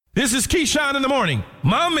This is Keyshawn in the morning.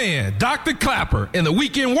 My man, Dr. Clapper, and the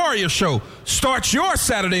Weekend Warrior Show starts your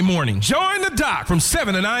Saturday morning. Join the doc from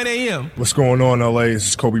 7 to 9 a.m. What's going on, LA? This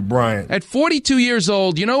is Kobe Bryant. At 42 years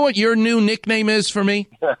old, you know what your new nickname is for me?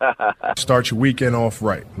 Start your weekend off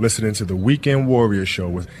right. Listening to the Weekend Warrior Show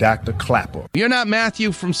with Dr. Clapper. You're not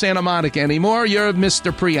Matthew from Santa Monica anymore. You're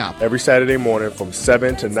Mr. Pre-Op. Every Saturday morning from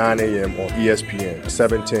 7 to 9 a.m. on ESPN,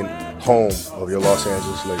 710, home of your Los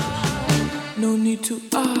Angeles Lakers. No need to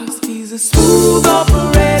ask, he's a smooth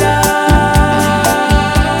operator.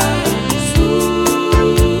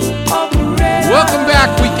 Smooth operator. Welcome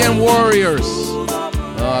back, Weekend Warriors.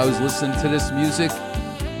 I was listening to this music.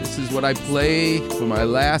 This is what I play for my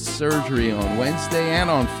last surgery on Wednesday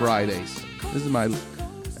and on Fridays. This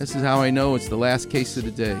is how I know it's the last case of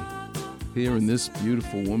the day. Hearing this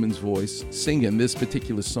beautiful woman's voice singing this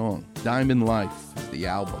particular song, Diamond Life, the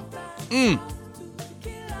album.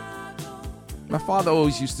 My father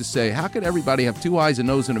always used to say, how could everybody have two eyes, a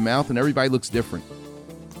nose, and a mouth, and everybody looks different?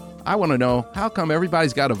 I want to know, how come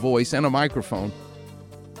everybody's got a voice and a microphone,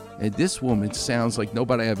 and this woman sounds like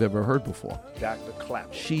nobody I've ever heard before? Dr.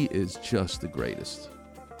 Clapper. She is just the greatest.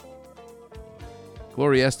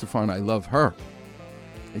 Gloria Estefan, I love her,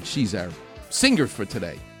 and she's our singer for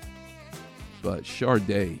today. But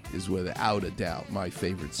Sade is without a doubt my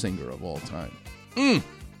favorite singer of all time.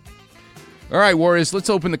 All right, Warriors, let's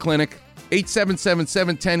open the clinic.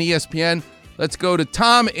 877-710-ESPN. Let's go to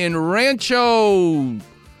Tom in Rancho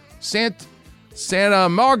Santa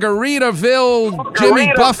Margaritaville, Jimmy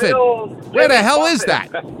Buffett. Where the hell is that?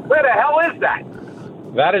 Where the hell is that?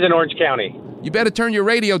 That is in Orange County. You better turn your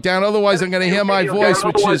radio down, otherwise I'm going to hear my voice,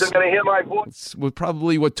 which is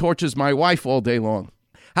probably what tortures my wife all day long.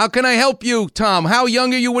 How can I help you, Tom? How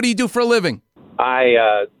young are you? What do you do for a living?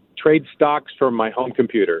 I trade stocks from my home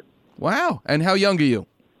computer. Wow. And how young are you?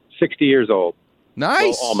 60 years old.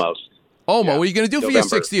 Nice. Well, almost. Yeah. What are you going to do November.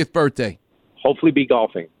 for your 60th birthday? Hopefully be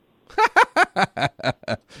golfing.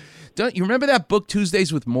 Don't you remember that book,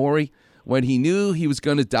 Tuesdays with Maury, when he knew he was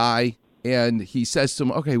going to die, and he says to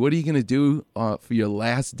him, okay, what are you going to do for your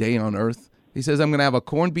last day on Earth? He says, I'm going to have a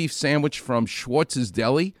corned beef sandwich from Schwartz's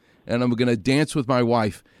Deli, and I'm going to dance with my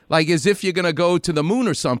wife. Like as if you're going to go to the moon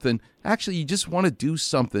or something. Actually, you just want to do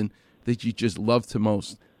something that you just love to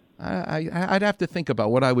most. I'd have to think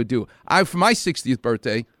about what I would do. For my 60th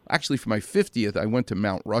birthday, actually for my 50th, I went to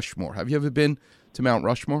Mount Rushmore. Have you ever been to Mount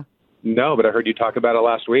Rushmore? No, but I heard you talk about it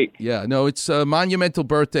last week. Yeah, no, it's a monumental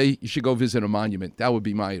birthday. You should go visit a monument. That would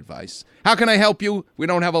be my advice. How can I help you? We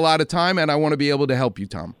don't have a lot of time, and I want to be able to help you,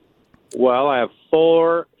 Tom. Well, I have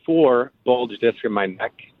four bulge discs in my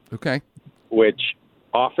neck. Okay. Which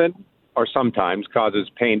often or sometimes causes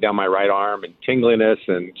pain down my right arm and tingliness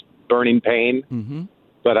and burning pain. Mm-hmm.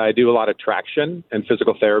 But I do a lot of traction and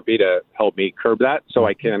physical therapy to help me curb that so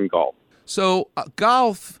I can golf. So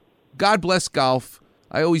golf, God bless golf.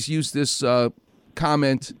 I always use this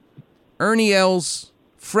comment. Ernie Els,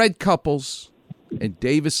 Fred Couples, and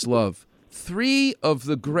Davis Love. Three of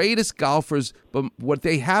the greatest golfers, but what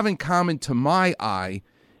they have in common to my eye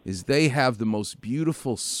is they have the most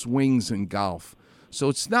beautiful swings in golf. So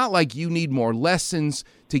it's not like you need more lessons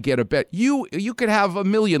to get a bet. You could have a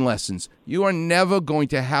million lessons. You are never going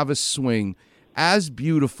to have a swing as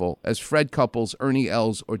beautiful as Fred Couples, Ernie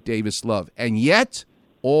Els, or Davis Love. And yet,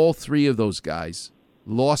 all three of those guys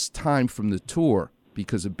lost time from the tour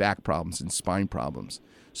because of back problems and spine problems.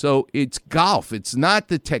 So it's golf. It's not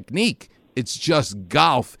the technique. It's just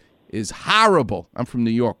golf is horrible. I'm from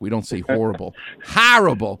New York. We don't say horrible.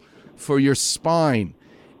 Horrible for your spine.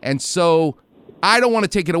 And so I don't want to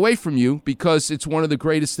take it away from you because it's one of the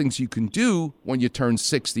greatest things you can do when you turn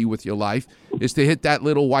 60 with your life is to hit that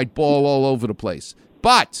little white ball all over the place.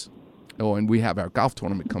 But, and we have our golf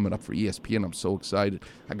tournament coming up for ESPN. I'm so excited.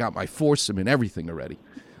 I got my foursome and everything already.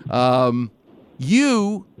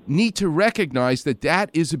 You need to recognize that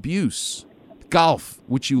is abuse. Golf,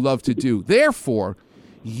 which you love to do. Therefore,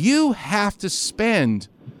 you have to spend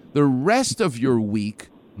the rest of your week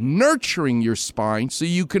nurturing your spine so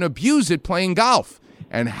you can abuse it playing golf.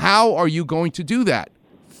 And how are you going to do that?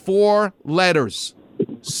 4 letters.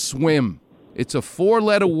 Swim. It's a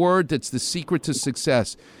 4-letter word that's the secret to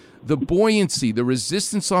success. The buoyancy, the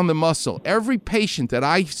resistance on the muscle. Every patient that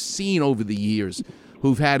I've seen over the years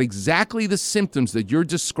who've had exactly the symptoms that you're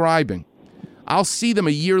describing, I'll see them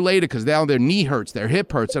a year later because now their knee hurts, their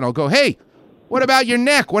hip hurts, and I'll go, hey, what about your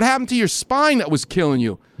neck? What happened to your spine that was killing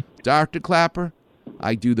you? Dr. Clapper,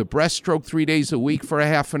 I do the breaststroke 3 days a week for a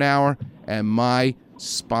half an hour, and my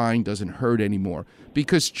spine doesn't hurt anymore.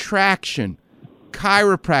 Because traction,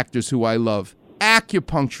 chiropractors who I love,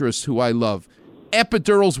 acupuncturists who I love,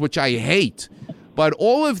 epidurals, which I hate, But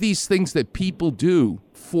all of these things that people do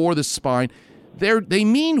for the spine, they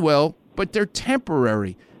mean well, but they're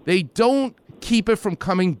temporary. They don't keep it from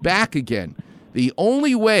coming back again. The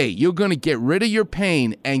only way you're going to get rid of your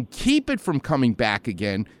pain and keep it from coming back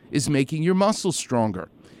again is making your muscles stronger.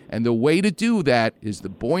 And the way to do that is the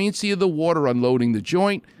buoyancy of the water unloading the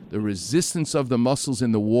joint, the resistance of the muscles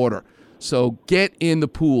in the water. So get in the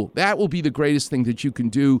pool. That will be the greatest thing that you can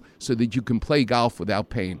do so that you can play golf without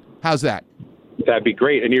pain. How's that? That'd be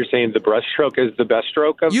great. And you're saying the breaststroke is the best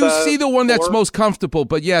stroke of You see the one that's four? most comfortable,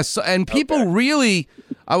 but yes, and people really,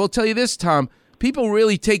 I will tell you this, Tom, people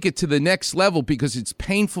really take it to the next level because it's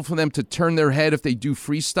painful for them to turn their head if they do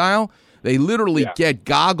freestyle. They literally get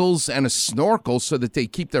goggles and a snorkel so that they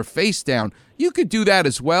keep their face down. You could do that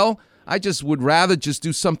as well. I just would rather just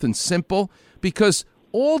do something simple because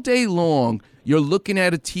all day long you're looking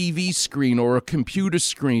at a TV screen or a computer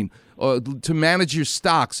screen to manage your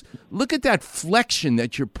stocks. Look at that flexion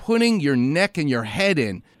that you're putting your neck and your head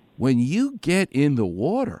in. When you get in the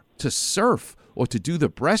water to surf or to do the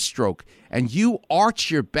breaststroke and you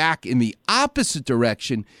arch your back in the opposite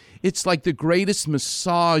direction, it's like the greatest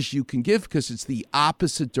massage you can give because it's the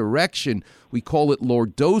opposite direction. We call it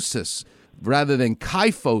lordosis rather than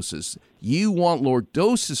kyphosis. You want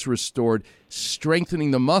lordosis restored,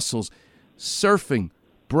 strengthening the muscles. Surfing,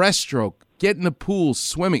 breaststroke, get in the pool,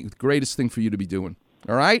 swimming, the greatest thing for you to be doing.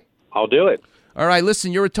 All right? I'll do it. All right,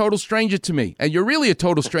 listen, you're a total stranger to me. And you're really a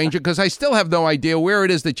total stranger because I still have no idea where it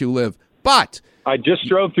is that you live. But I just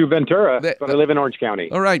drove through Ventura, but I live in Orange County.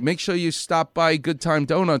 all right, make sure you stop by Good Time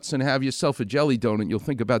Donuts and have yourself a jelly donut. You'll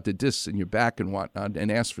think about the discs in your back and whatnot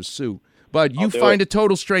and ask for Sue. But you find a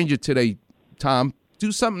total stranger today, Tom.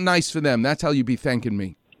 Do something nice for them. That's how you be thanking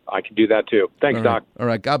me. I can do that too. Thanks, All right. Doc. All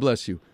right, God bless you.